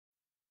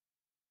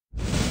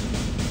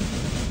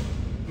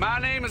My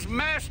name is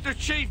Master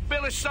Chief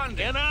Billy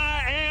Sunday, and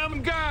I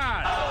am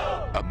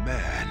God. A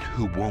man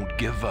who won't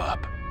give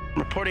up.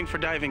 Reporting for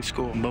diving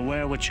school.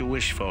 Beware what you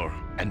wish for.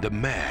 And a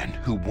man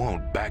who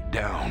won't back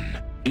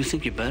down. You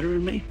think you're better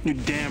than me? You're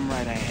damn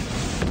right I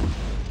am.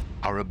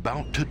 Are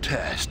about to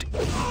test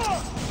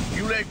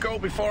You let go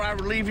before I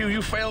relieve you.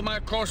 You fail my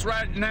course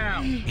right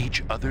now.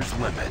 each other's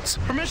limits.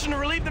 Permission to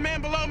relieve the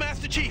man below,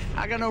 Master Chief.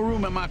 I got no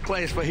room in my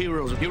class for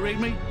heroes. You read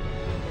me?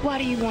 Why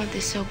do you want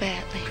this so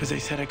badly? Because they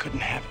said I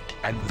couldn't have it.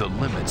 And the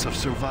limits of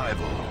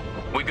survival.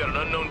 We got an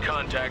unknown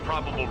contact,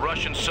 probable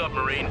Russian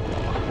submarine.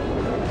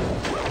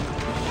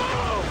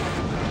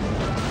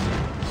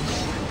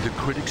 The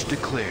critics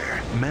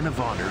declare Men of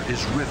Honor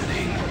is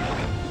riveting.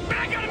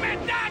 I got a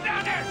man die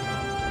down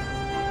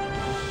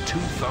there! 2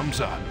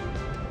 thumbs up.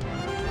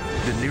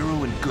 The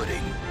Niro and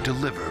Gooding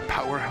deliver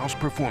powerhouse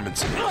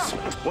performances.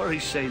 What did he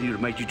say to you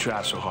to make you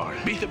try so hard?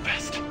 Be the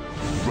best.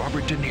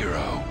 Robert De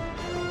Niro.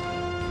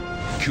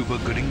 Cuba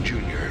Gooding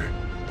Jr.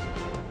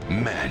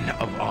 Men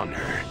of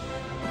Honor.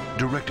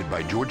 Directed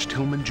by George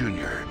Tillman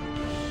Jr.